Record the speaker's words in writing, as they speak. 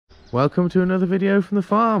Welcome to another video from the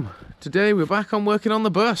farm. Today we're back on working on the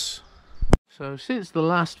bus. So since the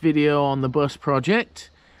last video on the bus project,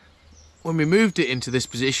 when we moved it into this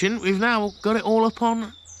position, we've now got it all up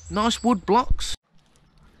on nice wood blocks.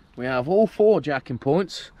 We have all 4 jacking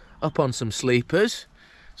points up on some sleepers.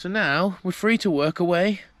 So now we're free to work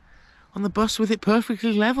away on the bus with it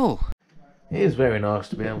perfectly level. It is very nice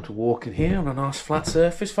to be able to walk in here on a nice flat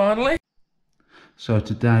surface finally. So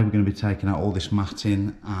today we're going to be taking out all this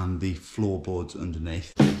matting and the floorboards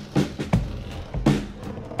underneath.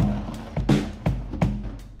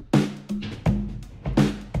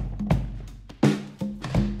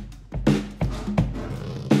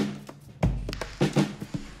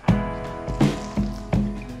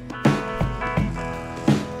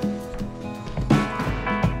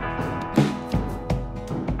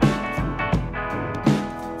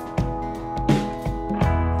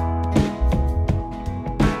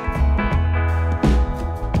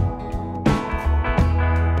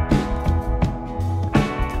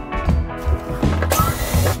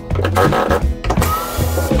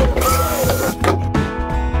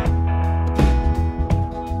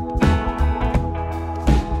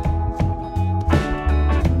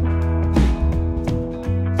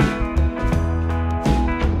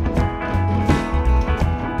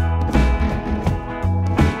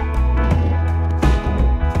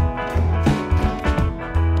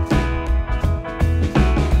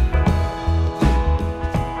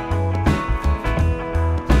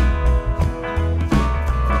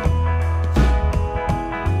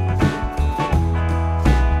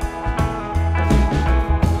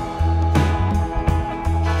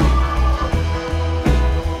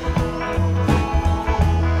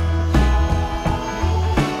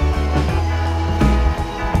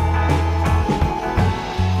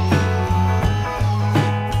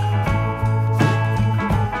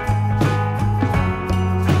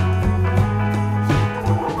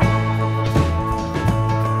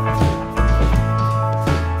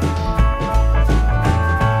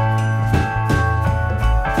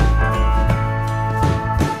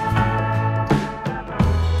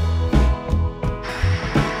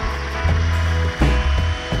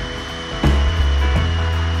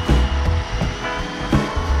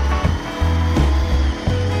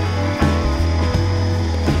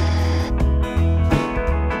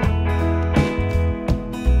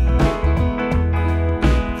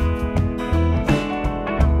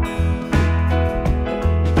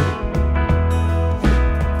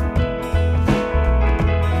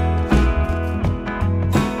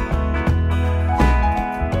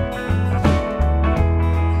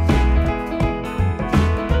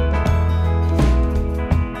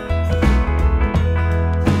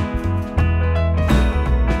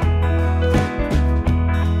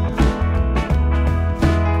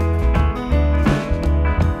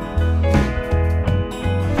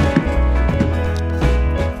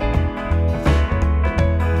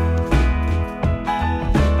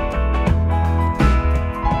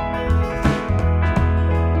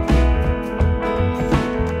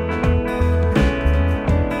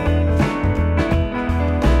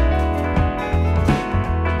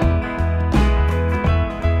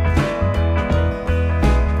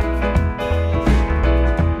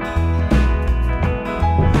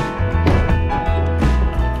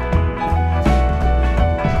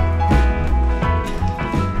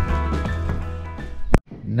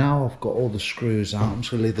 Now I've got all the screws out, I'm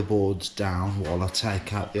just going to leave the boards down while I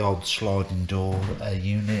take out the old sliding door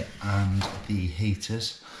unit and the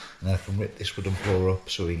heaters, and then I can rip this wooden floor up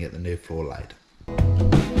so we can get the new floor laid.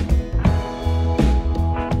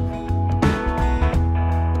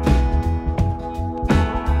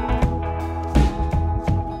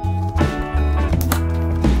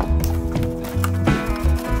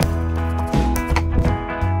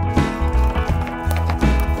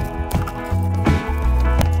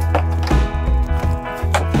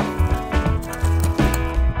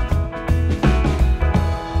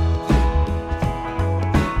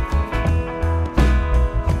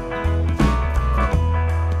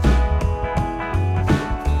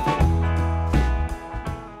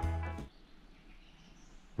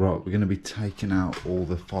 Right, we're going to be taking out all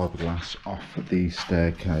the fiberglass off the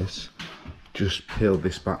staircase. Just peel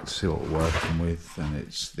this back to see what we're working with, and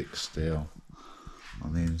it's thick steel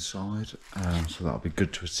on the inside, so that'll be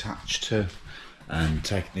good to attach to. And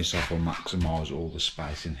taking this off will maximise all the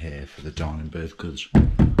space in here for the dining booth, because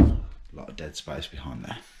a lot of dead space behind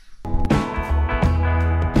there.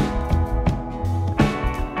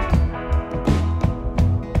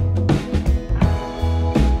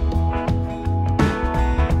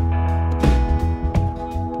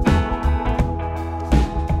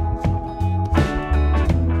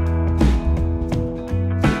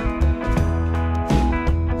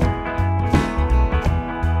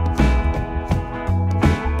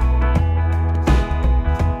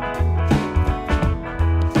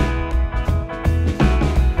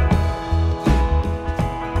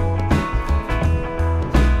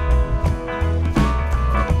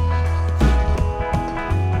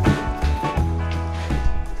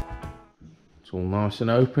 nice and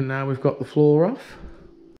open now we've got the floor off.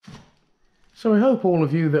 So I hope all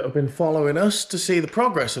of you that have been following us to see the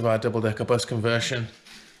progress of our double-decker bus conversion,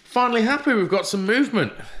 finally happy we've got some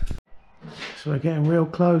movement. So we're getting real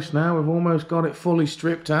close now. We've almost got it fully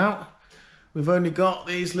stripped out. We've only got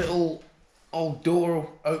these little old door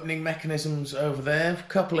opening mechanisms over there, a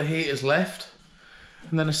couple of heaters left,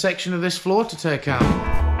 and then a section of this floor to take out.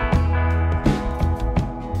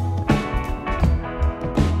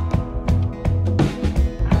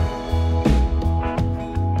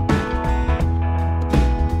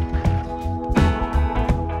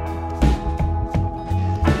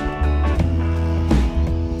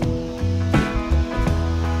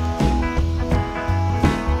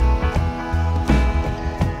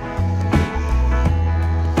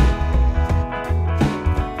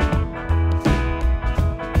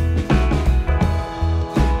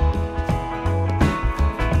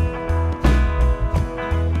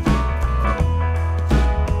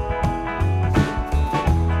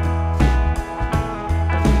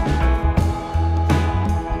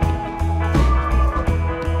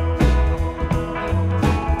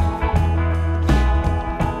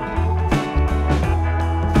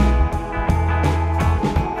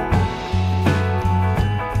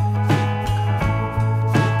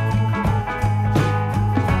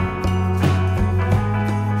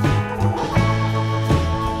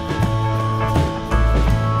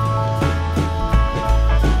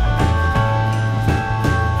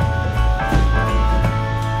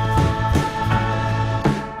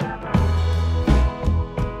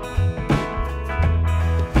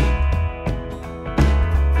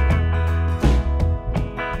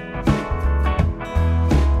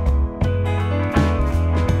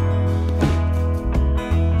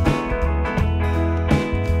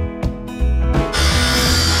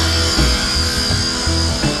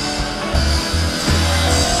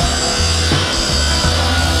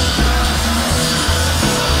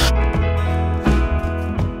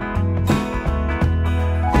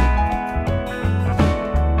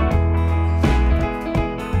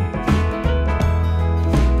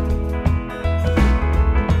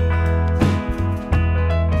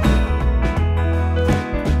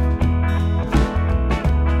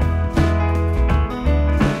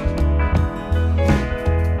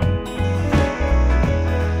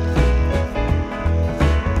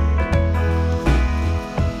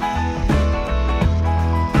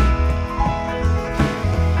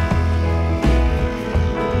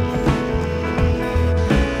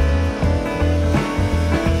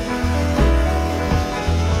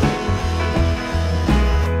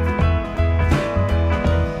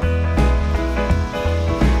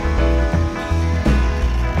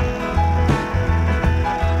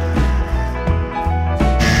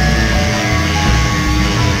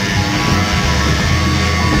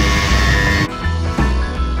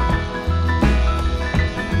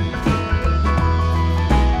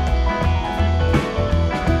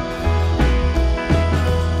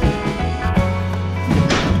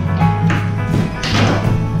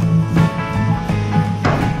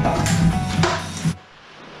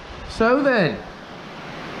 So then,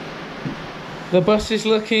 the bus is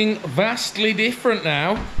looking vastly different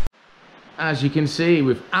now. As you can see,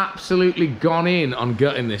 we've absolutely gone in on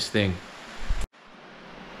gutting this thing.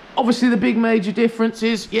 Obviously the big major difference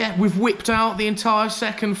is, yeah, we've whipped out the entire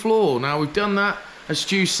second floor. Now we've done that, as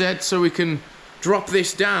Stu said, so we can drop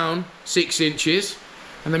this down 6 inches,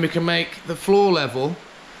 and then we can make the floor level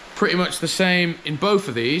pretty much the same in both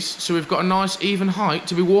of these, so we've got a nice even height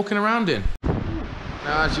to be walking around in.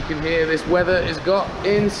 Now as you can hear, this weather has got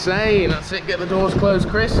insane. That's it, get the doors closed,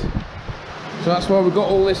 Chris. So that's why we've got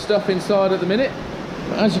all this stuff inside at the minute.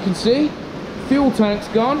 But as you can see, fuel tank's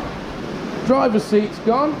gone, driver's seat's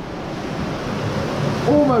gone,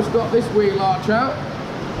 almost got this wheel arch out,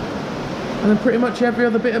 and then pretty much every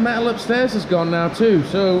other bit of metal upstairs has gone now too.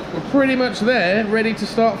 So we're pretty much there, ready to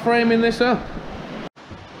start framing this up.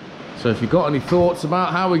 So if you've got any thoughts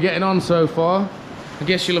about how we're getting on so far, I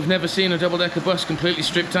guess you'll have never seen a double-decker bus completely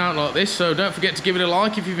stripped out like this, so don't forget to give it a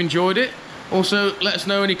like if you've enjoyed it. Also, let us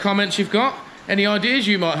know any comments you've got, any ideas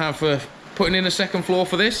you might have for putting in a second floor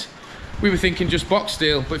for this. We were thinking just box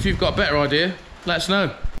steel, but if you've got a better idea, let us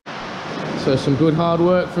know. So some good hard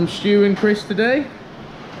work from Stu and Chris today.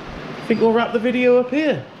 I think we'll wrap the video up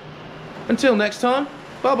here. Until next time,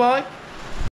 bye-bye.